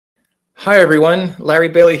Hi, everyone. Larry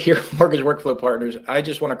Bailey here, Mortgage Workflow Partners. I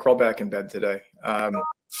just want to crawl back in bed today.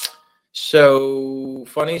 So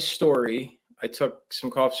funny story. I took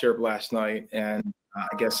some cough syrup last night, and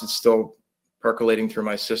I guess it's still percolating through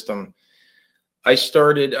my system. I'm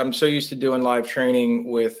so used to doing live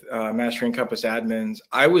training with Mastering Encompass admins.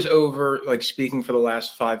 I was over speaking for the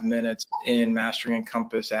last 5 minutes in Mastering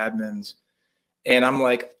Encompass admins. And I'm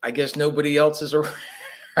like, I guess nobody else is around.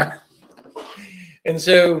 And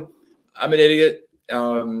so I'm an idiot.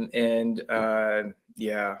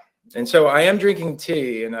 Yeah. And so I am drinking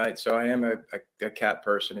tea, and I am a cat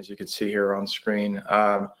person, as you can see here on screen.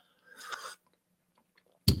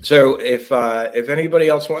 So if anybody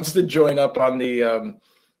else wants to join up on the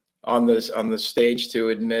stage to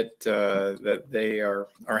admit that they are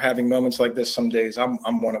having moments like this some days,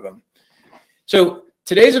 I'm one of them. So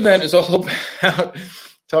today's event is all about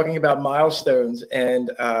talking about milestones,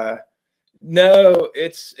 and no,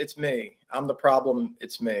 it's me. I'm the problem.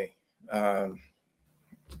 It's me.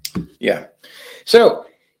 Yeah. So,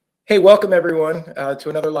 hey, welcome everyone to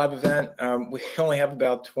another live event. We only have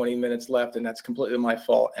about 20 minutes left, and that's completely my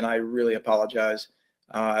fault, and I really apologize.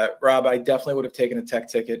 Rob, I definitely would have taken a tech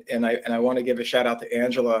ticket, and I want to give a shout out to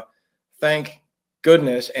Angela. Thank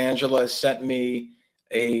goodness Angela sent me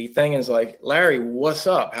a thing and is like, Larry, what's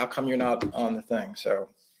up? How come you're not on the thing? So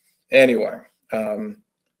anyway,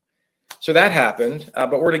 so that happened,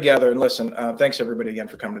 but we're together. And listen, thanks everybody again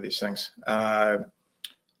for coming to these things.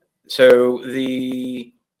 So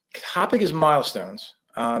the topic is milestones.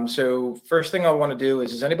 So first thing I want to do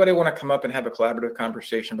is, does anybody want to come up and have a collaborative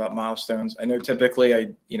conversation about milestones? I know typically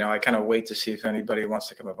I kind of wait to see if anybody wants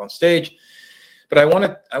to come up on stage, but I want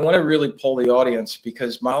to really pull the audience,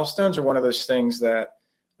 because milestones are one of those things that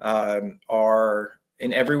are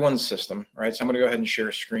in everyone's system, right? So I'm going to go ahead and share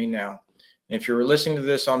a screen now. If you're listening to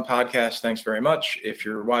this on podcast, thanks very much. If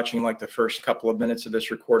you're watching like the first couple of minutes of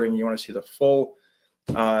this recording, you want to see the full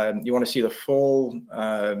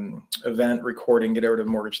event recording, get over to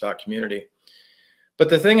mortgage.community. But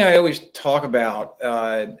the thing I always talk about,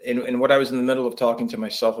 and what I was in the middle of talking to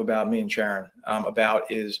myself about, me and Sharon,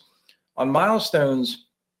 about, is on milestones,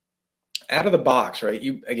 out of the box, right?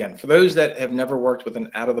 Again, for those that have never worked with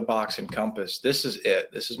an out of the box Encompass, this is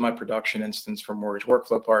it. This is my production instance for Mortgage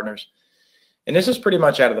Workflow Partners. And this is pretty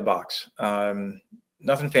much out of the box.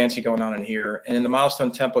 Nothing fancy going on in here. And in the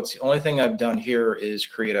milestone templates, the only thing I've done here is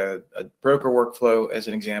create a broker workflow as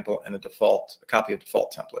an example, and a copy of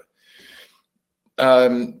default template.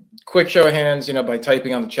 Quick show of hands, by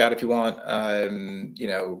typing on the chat if you want.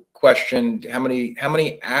 Question: how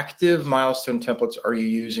many active milestone templates are you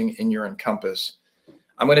using in your Encompass?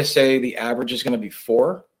 I'm going to say the average is going to be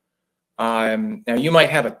 4. Now you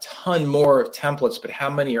might have a ton more templates, but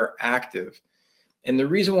how many are active? And the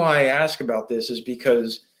reason why I ask about this is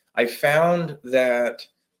because I found that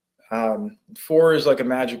 4 is like a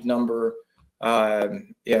magic number.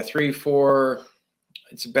 3, 4,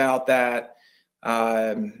 it's about that.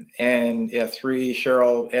 And 3,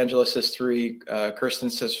 Cheryl, Angela says 3,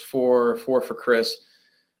 Kirsten says 4 for Chris,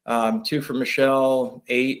 2 for Michelle,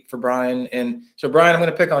 8 for Brian. And so Brian, I'm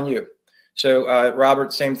going to pick on you. So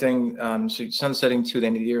Robert, same thing. So sunsetting to the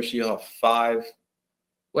end of the year, so you'll have 5.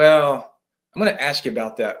 Well, I'm going to ask you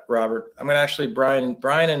about that, Robert. I'm going to actually, Brian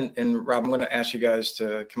and Rob, I'm going to ask you guys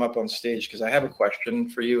to come up on stage, because I have a question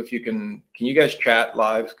for you. If you can you guys chat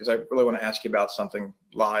live? Because I really want to ask you about something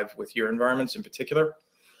live with your environments in particular.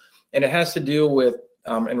 And it has to do with,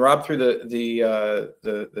 and Rob threw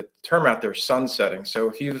the term out there, sunsetting. So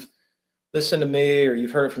if you've listened to me or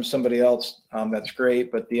you've heard it from somebody else, that's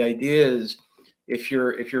great. But the idea is, if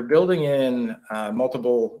you're building in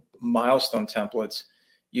multiple milestone templates,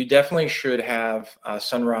 you definitely should have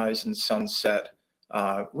sunrise and sunset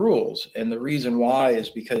rules. And the reason why is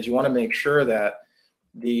because you want to make sure that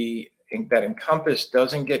that Encompass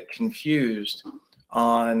doesn't get confused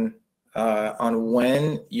on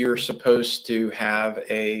when you're supposed to have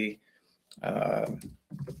a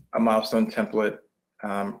milestone template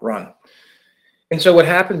run. And so what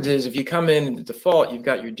happens is, if you come in the default, you've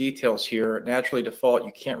got your details here. Naturally, default,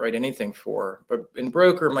 you can't write anything for. But in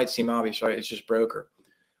broker, it might seem obvious, right? It's just broker.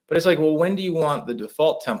 But it's like, well, when do you want the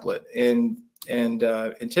default template?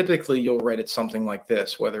 And typically you'll write it something like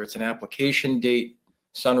this, whether it's an application date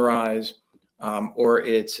sunrise, or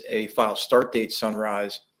it's a file start date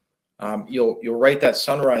sunrise. You'll write that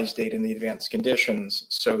sunrise date in the advanced conditions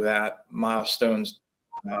so that milestones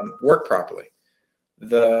work properly.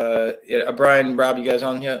 Brian, Rob, you guys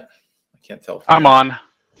on yet? I can't tell. I'm on.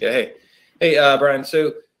 Yeah. Hey, Brian.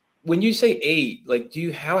 So when you say 8, like,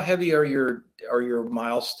 how heavy are your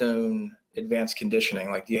milestone advanced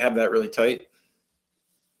conditioning? Like, do you have that really tight?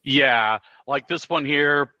 Yeah, like this one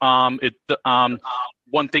here.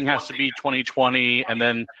 One thing has to be 2020, and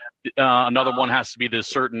then another one has to be this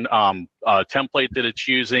certain template that it's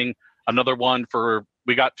using. Another one for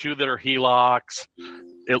we got two that are HELOCs.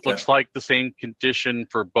 It Okay. looks like the same condition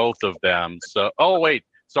for both of them. So, oh wait,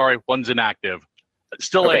 sorry, one's inactive.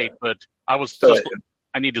 Still Okay. 8, but I was So, just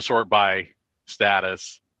I need to sort by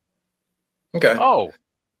status. okay. Oh,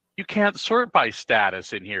 you can't sort by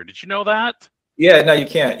status in here. Did you know that? Yeah, no, you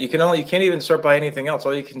can't. You can't even sort by anything else.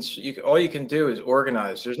 All you can do is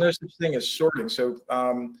organize. There's no such thing as sorting. So,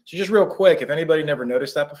 so just real quick, if anybody never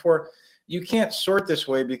noticed that before, you can't sort this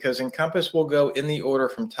way because Encompass will go in the order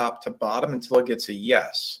from top to bottom until it gets a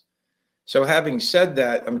yes. So having said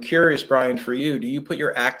that, I'm curious, Brian, for you, do you put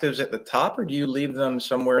your actives at the top or do you leave them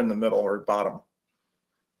somewhere in the middle or bottom?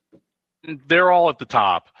 They're all at the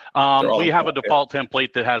top. They're all We at the have a top, yeah. default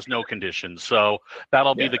template that has no conditions, so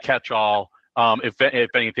that'll be Yeah. the catch-all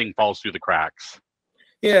if anything falls through the cracks.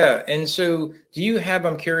 Yeah. And so do you have,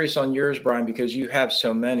 I'm curious on yours, Brian, because you have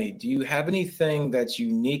so many, do you have anything that's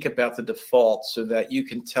unique about the default so that you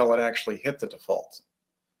can tell it actually hit the default?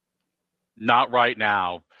 Not right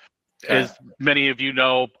now. Okay. As many of you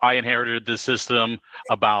know, I inherited this system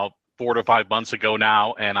about 4 to 5 months ago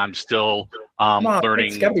now, and I'm still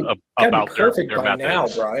learning about their now,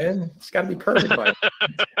 methods. Brian. It's got to be perfect by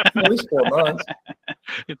at least 4 months.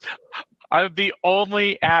 I'm the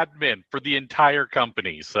only admin for the entire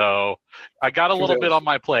company, so I got a little bit on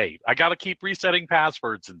my plate. I got to keep resetting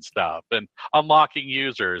passwords and stuff and unlocking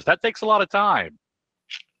users. That takes a lot of time.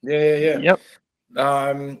 Yeah. Yep.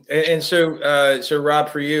 And so Rob,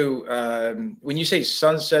 for you, when you say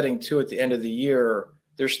sunsetting 2 at the end of the year,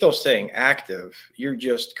 they're still staying active. You're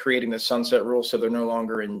just creating the sunset rule so they're no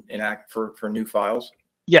longer in act for new files.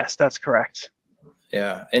 Yes, that's correct.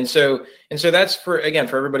 Yeah. And so that's for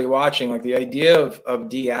everybody watching, like the idea of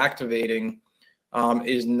deactivating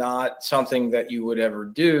is not something that you would ever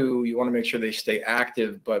do. You want to make sure they stay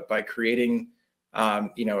active, but by creating, a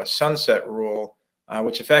sunset rule,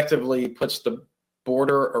 which effectively puts the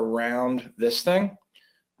border around this thing.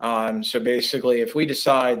 So basically, if we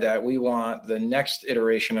decide that we want the next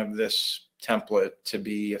iteration of this template to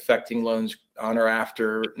be affecting loans on or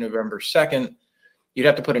after November 2nd, you'd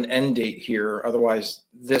have to put an end date here. Otherwise,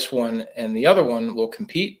 this one and the other one will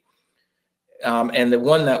compete. And the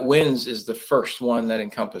one that wins is the first one that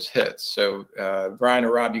Encompass hits. So Brian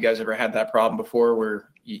or Rob, you guys ever had that problem before where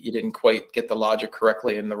you didn't quite get the logic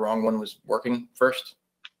correctly and the wrong one was working first?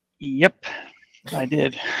 Yep, I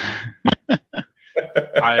did.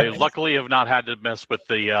 I luckily have not had to mess with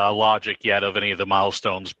the logic yet of any of the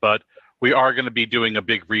milestones, but we are going to be doing a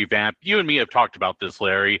big revamp. You and me have talked about this,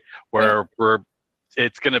 Larry, where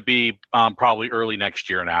it's going to be probably early next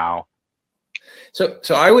year now. So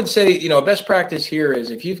I would say, best practice here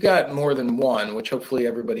is if you've got more than one, which hopefully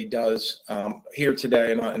everybody does here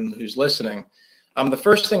today and who's listening, the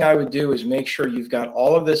first thing I would do is make sure you've got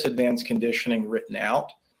all of this advanced conditioning written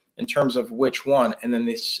out in terms of which one. And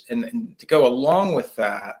then and to go along with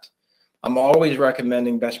that, I'm always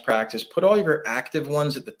recommending best practice, put all your active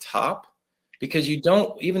ones at the top because you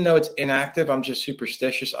don't, even though it's inactive, I'm just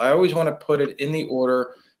superstitious. I always want to put it in the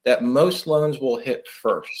order that most loans will hit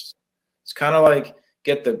first. It's kind of like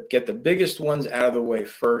get the biggest ones out of the way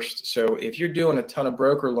first. So if you're doing a ton of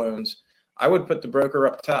broker loans, I would put the broker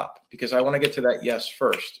up top because I want to get to that yes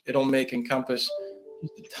first. It'll make Encompass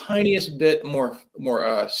the tiniest bit more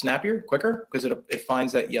snappier, quicker because it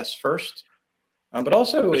finds that yes first. But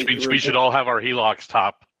also, which means we should all have our HELOCs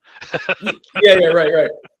top. Yeah, right.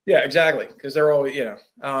 Yeah, exactly. Because they're all,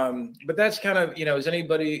 but that's kind of, does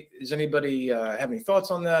anybody have any thoughts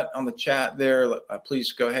on that on the chat there?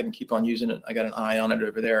 Please go ahead and keep on using it. I got an eye on it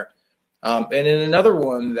over there. And then another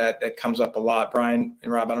one that comes up a lot, Brian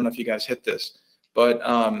and Rob, I don't know if you guys hit this, but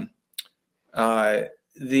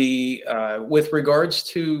with regards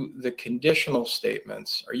to the conditional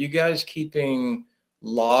statements, are you guys keeping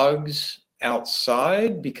logs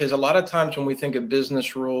outside? Because a lot of times when we think of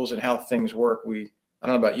business rules and how things work, I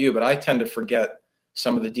don't know about you, but I tend to forget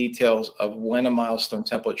some of the details of when a milestone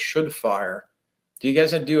template should fire. Do you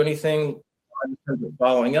guys do anything in terms of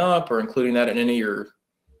following up or including that in any of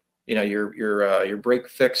your break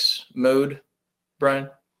fix mode, Brian?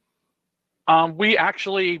 We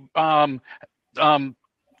actually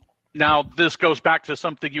now this goes back to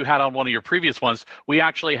something you had on one of your previous ones. We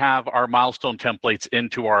actually have our milestone templates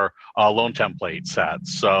into our loan template set.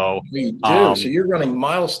 So we do. So you're running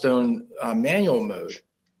milestone manual mode.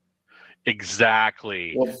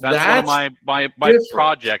 Exactly. Well, that's one of my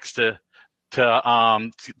projects to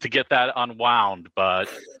get that unwound. But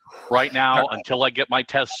right now, until I get my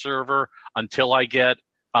test server, until I get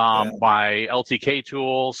My LTK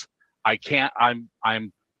tools, I can't.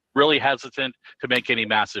 I'm really hesitant to make any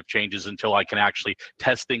massive changes until I can actually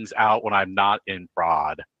test things out when I'm not in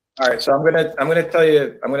prod. All right, so I'm gonna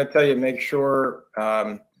tell you, make sure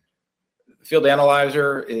field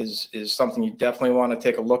analyzer is something you definitely want to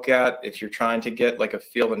take a look at if you're trying to get like a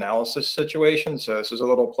field analysis situation. So this is a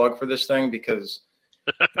little plug for this thing because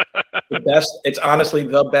it's honestly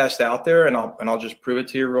the best out there, and I'll just prove it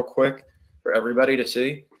to you real quick for everybody to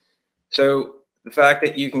see. So the fact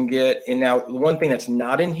that you can get in now, the one thing that's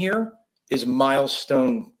not in here is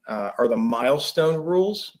milestone are the milestone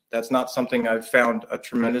rules. That's not something I've found a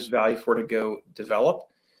tremendous value for to go develop.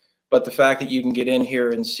 But the fact that you can get in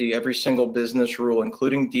here and see every single business rule,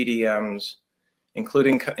 including DDMs,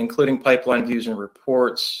 including pipeline views and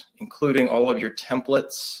reports, including all of your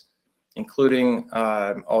templates, including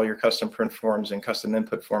all your custom print forms and custom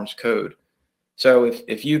input forms code. So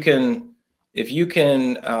if you're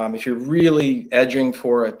really edging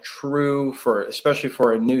for especially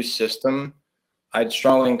for a new system, I'd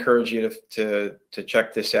strongly encourage you to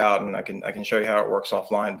check this out, and I can show you how it works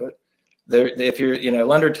offline. But if you're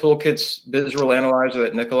Lender Toolkit's Visual Analyzer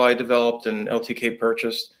that Nikolai developed and LTK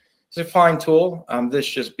purchased, it's a fine tool. This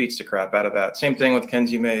just beats the crap out of that. Same thing with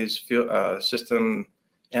Kenzie May's System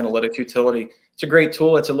Analytics Utility. It's a great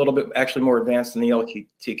tool. It's a little bit actually more advanced than the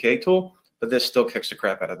LTK tool, but this still kicks the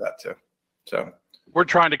crap out of that too. So we're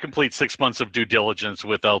trying to complete 6 months of due diligence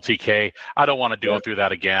with LTK. I don't want to go through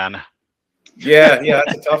that again. Yeah,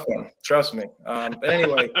 that's a tough one. Trust me. But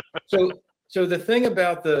anyway, so the thing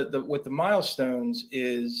about with the milestones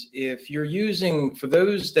is if you're using, for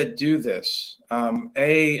those that do this,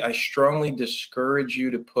 I strongly discourage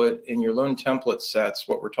you to put in your loan template sets.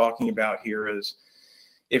 What we're talking about here is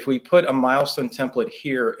if we put a milestone template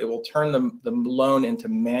here, it will turn the loan into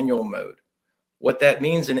manual mode. What that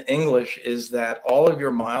means in English is that all of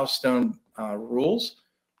your milestone rules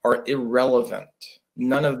are irrelevant.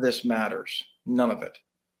 None of this matters. None of it.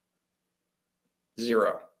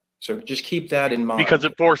 Zero. So just keep that in mind. Because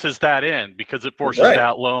it forces that in. Because it forces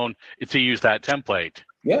that loan to use that template.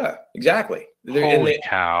 Yeah, exactly. Holy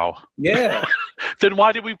cow. Yeah. Then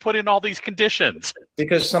why did we put in all these conditions?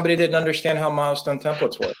 Because somebody didn't understand how milestone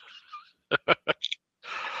templates work.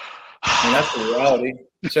 And that's the reality.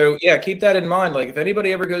 So yeah, keep that in mind. Like if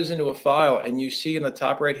anybody ever goes into a file and you see in the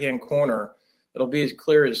top right-hand corner, it'll be as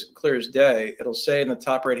clear as day. It'll say in the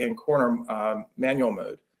top right-hand corner, manual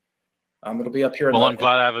mode. It'll be up here. Well, I'm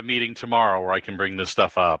glad I have a meeting tomorrow where I can bring this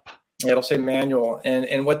stuff up. It'll say manual.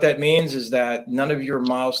 And what that means is that none of your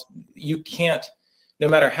you can't, no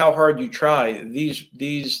matter how hard you try,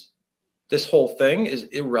 this whole thing is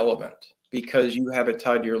irrelevant because you have it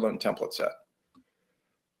tied to your loan template set.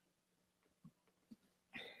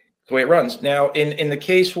 The way it runs. Now, in the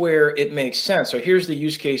case where it makes sense, so here's the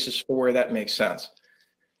use cases for where that makes sense.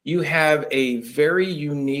 You have a very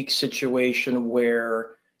unique situation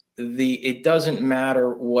where it doesn't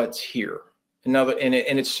matter what's here. And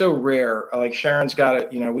it's so rare. Like Sharon's got it.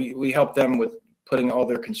 We help them with putting all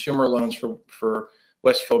their consumer loans for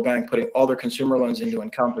Westfield Bank, putting all their consumer loans into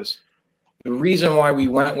Encompass. The reason why we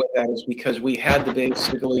went with that is because we had to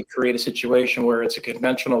basically create a situation where it's a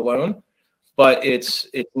conventional loan, but it's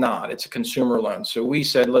not. It's a consumer loan. So we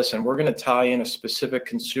said, listen, we're going to tie in a specific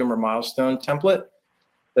consumer milestone template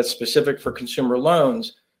that's specific for consumer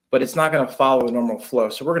loans, but it's not going to follow the normal flow.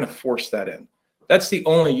 So we're going to force that in. That's the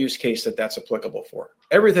only use case that's applicable for.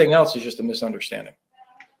 Everything else is just a misunderstanding.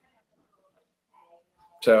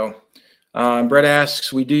 So Brett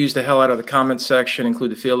asks, we do use the hell out of the comment section,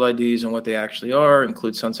 include the field IDs and what they actually are,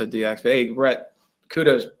 include sunset deactivate. Hey, Brett,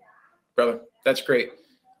 kudos, brother. That's great.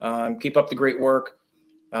 Keep up the great work.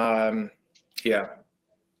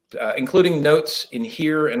 Including notes in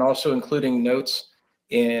here and also including notes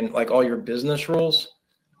in like all your business rules.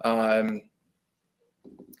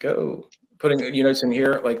 Putting your notes in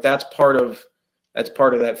here, like that's part of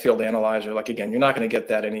that field analyzer. Like again, you're not going to get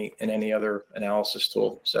that in any other analysis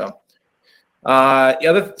tool. So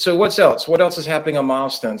so what else is happening on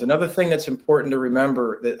milestones? Another thing that's important to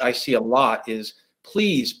remember that I see a lot is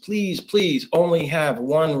please only have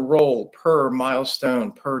one role per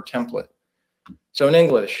milestone per template. So in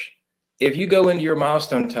English, if you go into your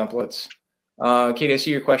milestone templates, Katie, I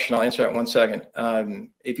see your question. I'll answer that in 1 second.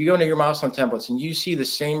 If you go into your milestone templates and you see the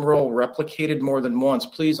same role replicated more than once,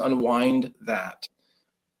 please unwind that.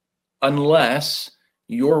 Unless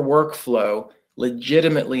your workflow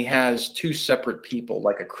legitimately has two separate people,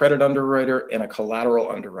 like a credit underwriter and a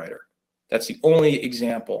collateral underwriter. That's the only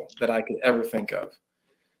example that I could ever think of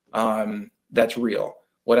that's real.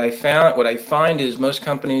 What I find is most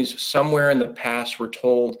companies somewhere in the past were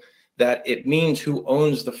told that it means who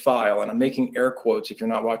owns the file. And I'm making air quotes if you're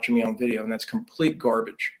not watching me on video, and that's complete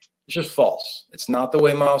garbage. It's just false. It's not the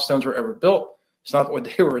way milestones were ever built. It's not what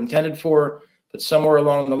they were intended for, but somewhere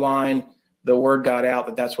along the line, the word got out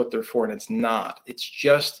that that's what they're for, and it's not. It's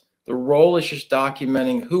just, the role is just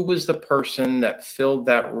documenting who was the person that filled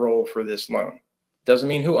that role for this loan. Doesn't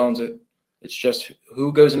mean who owns it. It's just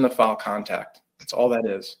who goes in the file contact. That's all that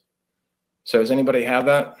is. So does anybody have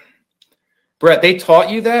that? Brett, they taught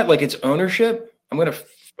you that, like it's ownership? I'm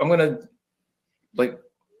gonna like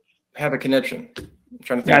have a connection. I'm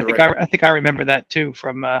trying to think. Yeah, I think I remember that too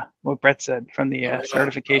from what Brett said from the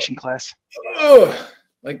certification class.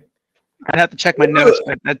 Like, I'd have to check my notes,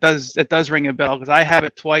 but that does ring a bell because I have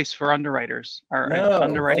it twice for underwriters or no,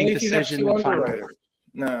 underwriting only if you have decision. two underwriters.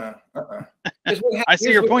 No. I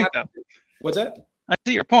see your point though. What's that? I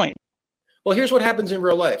see your point. Well, here's what happens in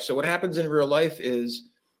real life. So what happens in real life is,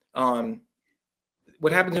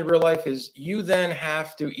 you then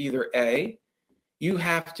have to either you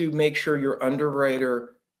have to make sure your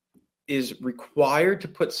underwriter is required to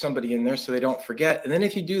put somebody in there so they don't forget. And then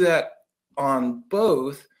if you do that on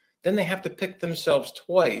both, then they have to pick themselves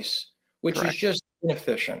twice, which Correct. is just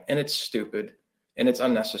inefficient and it's stupid and it's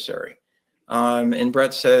unnecessary. And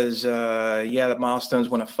Brett says, that milestones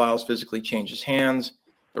when a file's physically changes hands,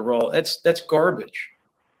 the role, that's garbage.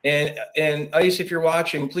 And Ice, if you're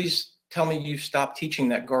watching, please tell me you stopped teaching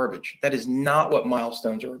that garbage. That is not what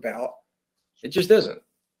milestones are about. It just isn't.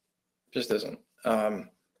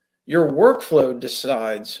 Your workflow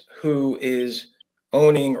decides who is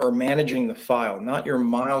owning or managing the file, not your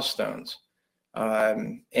milestones.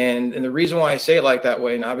 And the reason why I say it like that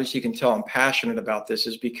way, and obviously you can tell I'm passionate about this,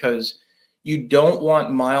 is because you don't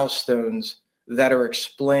want milestones that are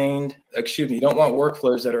explained, you don't want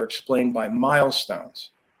workflows that are explained by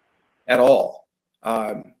milestones at all.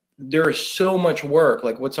 There is so much work,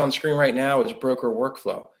 like what's on screen right now is broker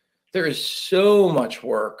workflow. There is so much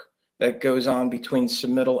work that goes on between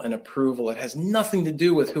submittal and approval. It has nothing to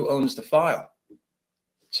do with who owns the file.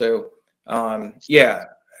 So, comments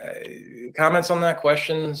on that,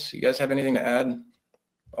 questions? You guys have anything to add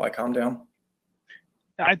while I calm down?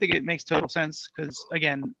 I think it makes total sense because,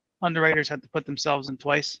 again, underwriters have to put themselves in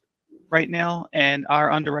twice right now, and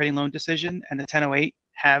our underwriting loan decision and the 1008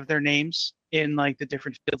 have their names in like the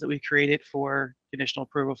different fields that we created for conditional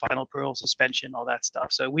approval, final approval, suspension, all that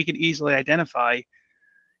stuff. So we can easily identify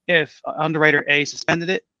if underwriter A suspended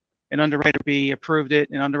it, and underwriter B approved it,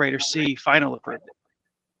 and underwriter C final approved it.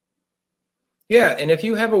 Yeah, and if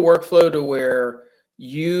you have a workflow to where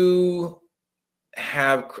you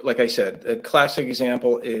have, like I said, a classic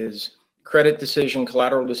example is credit decision,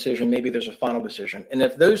 collateral decision, maybe there's a final decision. And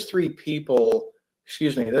if those three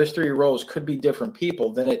roles could be different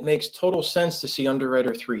people, then it makes total sense to see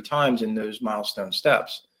underwriter 3 times in those milestone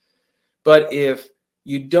steps. But if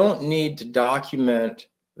you don't need to document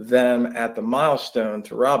them at the milestone,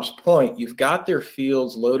 to Rob's point, you've got their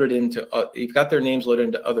fields loaded into, you've got their names loaded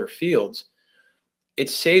into other fields. It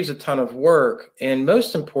saves a ton of work. And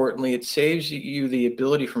most importantly, it saves you the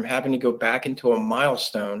ability from having to go back into a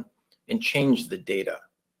milestone and change the data.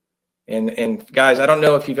 And guys, I don't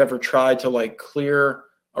know if you've ever tried to like clear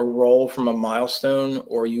a role from a milestone,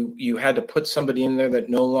 or you had to put somebody in there that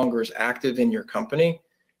no longer is active in your company.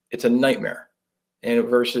 It's a nightmare. And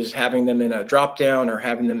versus having them in a drop down or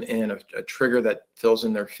having them in a trigger that fills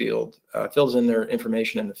in their field, fills in their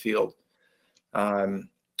information in the field.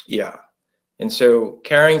 And so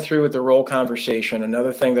carrying through with the role conversation,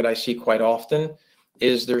 another thing that I see quite often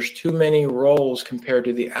is there's too many roles compared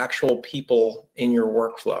to the actual people in your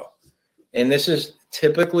workflow. And this is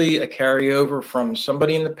typically a carryover from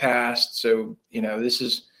somebody in the past. So, this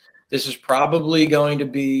is probably going to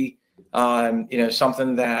be,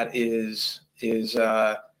 something that is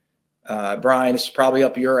Brian, it's probably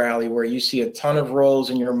up your alley, where you see a ton of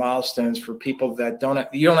roles in your milestones for people that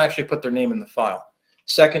you don't actually put their name in the file.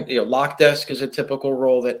 Second, lock desk is a typical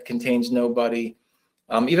role that contains nobody.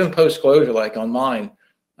 Even post-closure, like on mine,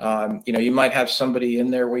 you might have somebody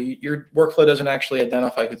in there where your workflow doesn't actually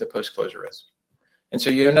identify who the post-closure is. And so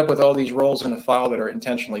you end up with all these roles in a file that are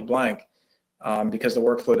intentionally blank because the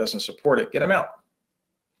workflow doesn't support it. Get them out.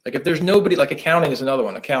 Like if there's nobody, like accounting is another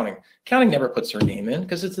one. Accounting never puts their name in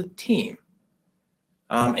because it's a team.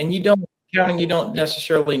 And you don't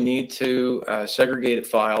necessarily need to segregate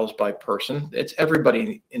files by person. It's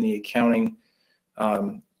everybody in the accounting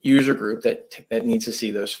user group that needs to see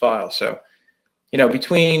those files. So,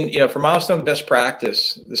 for milestone best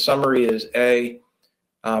practice, the summary is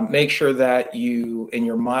make sure that you, in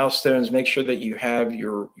your milestones, make sure that you have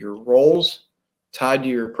your roles tied to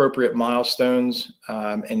your appropriate milestones,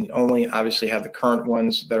 and only obviously have the current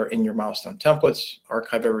ones that are in your milestone templates.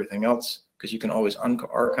 Archive everything else because you can always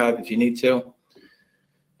archive if you need to.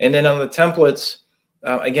 And then on the templates,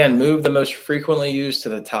 again, move the most frequently used to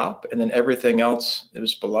the top, and then everything else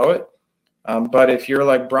is below it. But if you're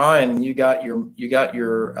like Brian, you got your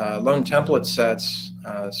loan template sets.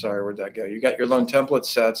 Sorry, where'd that go? You got your loan template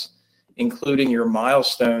sets, including your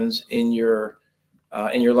milestones in your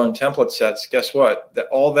loan template sets. Guess what?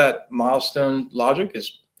 All that milestone logic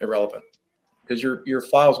is irrelevant because your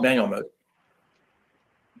file's manual mode,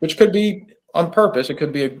 which could be on purpose. It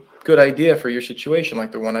could be a good idea for your situation,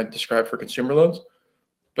 like the one I described for consumer loans.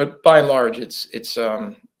 But by and large, it's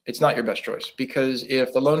not your best choice, because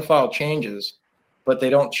if the loan file changes, but they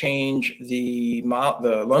don't change the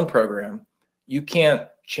loan program, you can't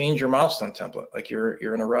change your milestone template. Like you're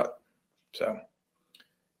in a rut. So,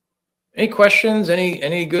 any questions?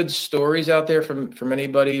 Any good stories out there from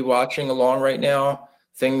anybody watching along right now?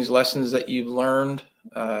 Lessons that you've learned?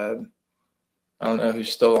 I don't know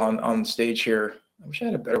who's still on stage here. I wish I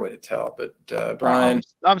had a better way to tell, but Brian,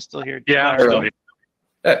 I'm still here. Yeah, I'm still here.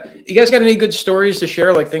 You guys got any good stories to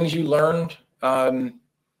share, like things you learned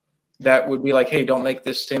that would be like, hey, don't make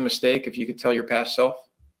this same mistake, if you could tell your past self?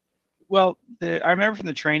 Well, I remember from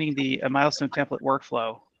the training, the milestone template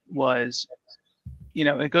workflow was,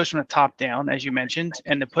 it goes from the top down, as you mentioned,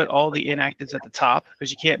 and to put all the inactives at the top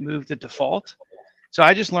because you can't move the default. So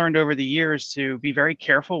I just learned over the years to be very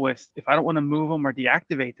careful with, if I don't want to move them or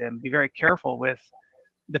deactivate them, be very careful with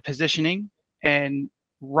the positioning and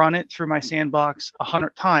run it through my sandbox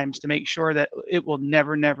 100 times to make sure that it will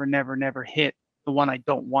never hit the one I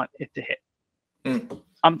don't want it to hit.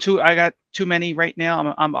 I got too many right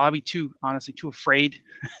now. I'll be honestly too afraid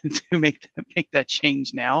to make that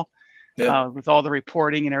change now. Yeah. With all the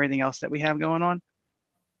reporting and everything else that we have going on.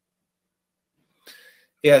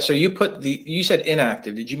 Yeah. So you said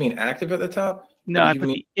inactive. Did you mean active at the top? No, I put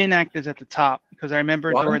the inactives at the top because I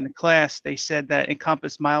remember during the class, they said that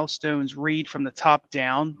Encompass milestones read from the top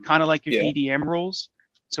down, kind of like your EDM rules.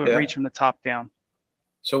 So it reads from the top down.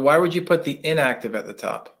 So why would you put the inactive at the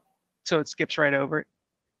top? So it skips right over it.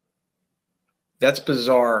 That's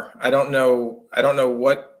bizarre. I don't know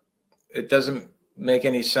what, it doesn't make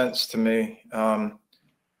any sense to me. I'm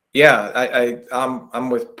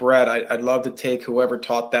with Brett. I'd love to take whoever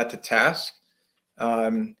taught that to task.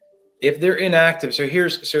 If they're inactive, so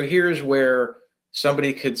here's where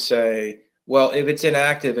somebody could say, well, if it's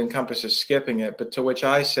inactive, Encompass is skipping it. But to which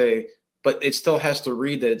I say, but it still has to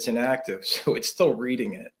read that it's inactive, so it's still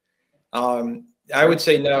reading it. I would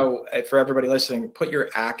say no. For everybody listening, put your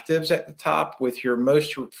actives at the top with your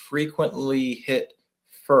most frequently hit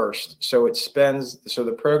first. So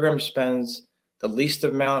the program spends the least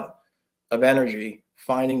amount of energy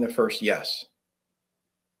finding the first yes.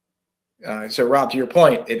 So Rob, to your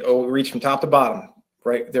point, it will reach from top to bottom,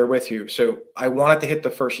 right there with you. So I want it to hit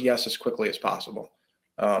the first yes as quickly as possible.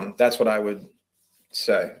 That's what I would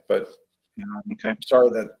say. But okay. Sorry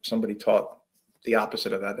that somebody taught the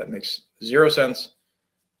opposite of that. That makes zero sense.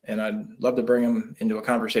 And I'd love to bring them into a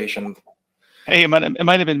conversation. Hey, it might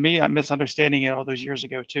have been me. I'm misunderstanding it all those years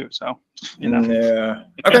ago too. So, Yeah.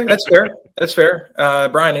 Okay, that's fair. That's fair.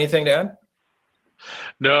 Brian, anything to add?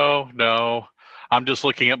 No. I'm just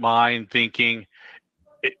looking at mine, thinking,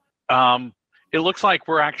 it looks like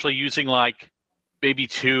we're actually using like maybe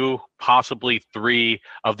 2, possibly 3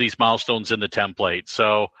 of these milestones in the template.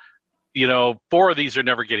 So, 4 of these are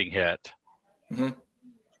never getting hit. Mm-hmm.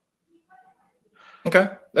 Okay,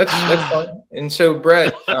 that's fine. And so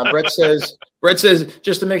Brett says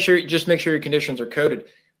just to make sure your conditions are coded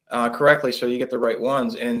correctly, so you get the right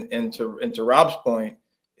ones. And to Rob's point,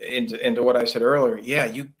 into what I said earlier, yeah,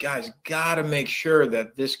 you guys got to make sure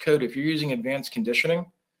that this code, if you're using advanced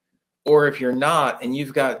conditioning, or if you're not, and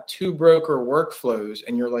you've got 2 broker workflows,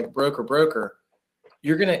 and you're like broker,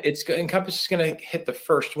 Encompass is gonna hit the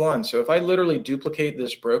first one. So if I literally duplicate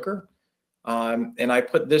this broker, and I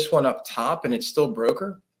put this one up top, and it's still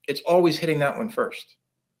broker, it's always hitting that one first.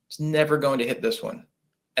 It's never going to hit this one,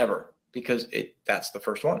 ever, because that's the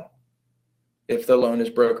first one if the loan is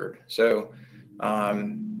brokered. So,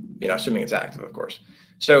 assuming it's active, of course.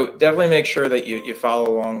 So definitely make sure that you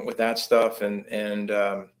follow along with that stuff. And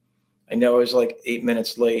I know I was like 8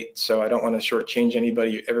 minutes late, so I don't want to shortchange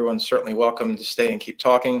anybody. Everyone's certainly welcome to stay and keep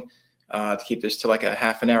talking, to keep this to like a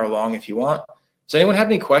half an hour long if you want. Does anyone have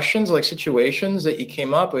any questions, like situations that you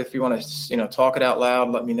came up with? If you want to, talk it out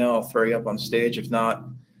loud, let me know. I'll throw you up on stage. If not,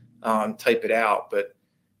 type it out. But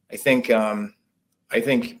I think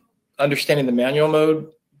understanding the manual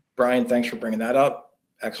mode, Brian, thanks for bringing that up.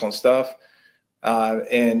 Excellent stuff.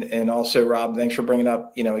 And also, Rob, thanks for bringing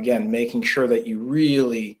up, again, making sure that you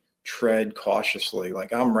really tread cautiously.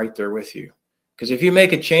 Like, I'm right there with you. Because if you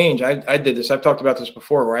make a change, I did this. I've talked about this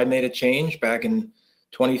before, where I made a change back in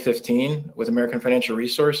 2015 with American Financial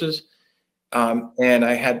Resources. And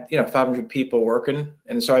I had, 500 people working.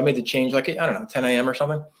 And so I made the change, like, I don't know, 10 a.m. or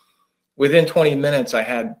something. Within 20 minutes, I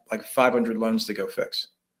had like 500 loans to go fix.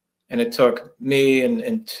 And it took me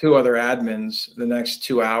and two other admins the next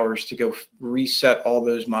 2 hours to go reset all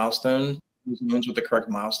those milestones with the correct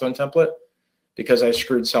milestone template, because I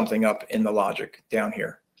screwed something up in the logic down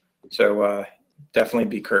here. So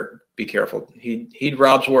definitely be careful. Heed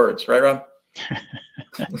Rob's words, right, Rob?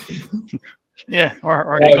 Yeah,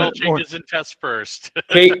 or changes and test first.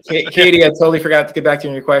 Katie, I totally forgot to get back to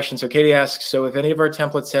your question. So Katie asks, so if any of our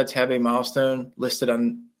template sets have a milestone listed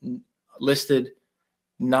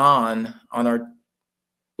non on our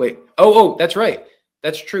that's right.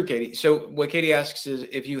 That's true, Katie. So what Katie asks is,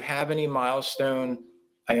 if you have any milestone,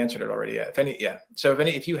 I answered it already. So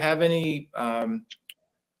if you have any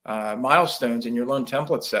milestones in your loan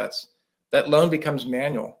template sets, that loan becomes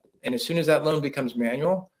manual. And as soon as that loan becomes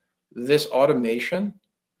manual, this automation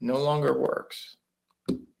no longer works.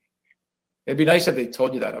 It'd be nice if they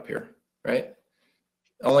told you that up here, right?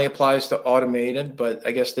 Only applies to automated, but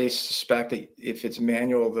I guess they suspect that if it's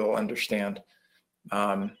manual, they'll understand.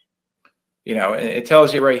 And it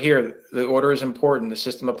tells you right here, the order is important. The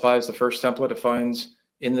system applies the first template it finds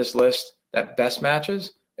in this list that best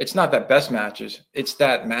matches. It's not that best matches, it's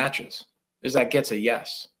that matches. Is that gets a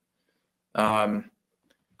yes. You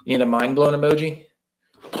need a mind blown emoji?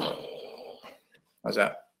 How's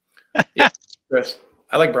that? Yeah, Chris.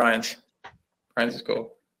 I like Brian's. Brian's is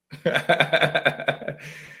cool.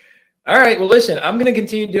 All right. Well, listen, I'm going to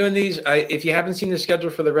continue doing these. If you haven't seen the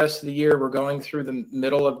schedule for the rest of the year, we're going through the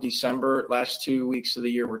middle of December. Last 2 weeks of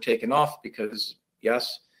the year, we're taking off because,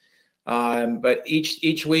 yes. But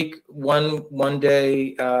each week, one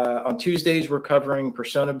day, on Tuesdays, we're covering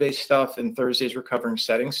persona-based stuff, and Thursdays, we're covering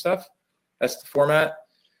setting stuff. That's the format.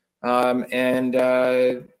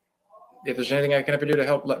 If there's anything I can ever do to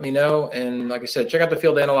help, let me know. And like I said, check out the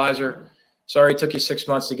field analyzer. Sorry, it took you 6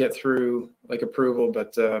 months to get through approval,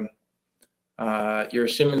 but you're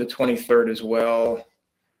assuming the 23rd as well.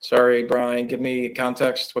 Sorry, Brian, give me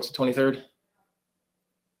context. What's the 23rd?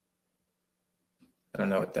 I don't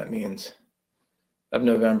know what that means. Of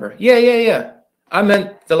November. Yeah. I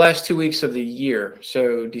meant the last 2 weeks of the year.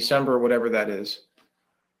 So December, whatever that is.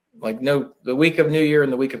 The week of New Year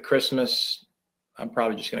and the week of Christmas, I'm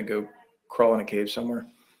probably just going to go crawl in a cave somewhere.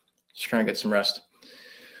 Just trying to get some rest.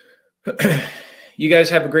 You guys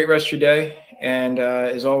have a great rest of your day. And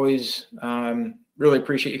as always, really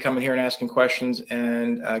appreciate you coming here and asking questions.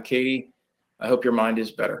 And Katie, I hope your mind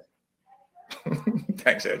is better.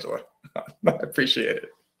 Thanks, Angela. I appreciate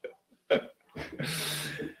it.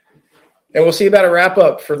 And we'll see about a wrap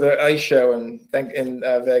up for the ice show in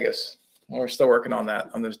Vegas. We're still working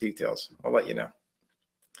on those details. I'll let you know.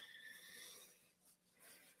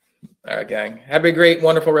 All right, gang. Have a great,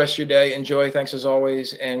 wonderful rest of your day. Enjoy. Thanks as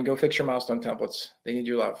always. And go fix your milestone templates. They need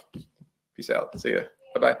your love. Peace out. See ya.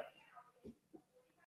 Bye-bye.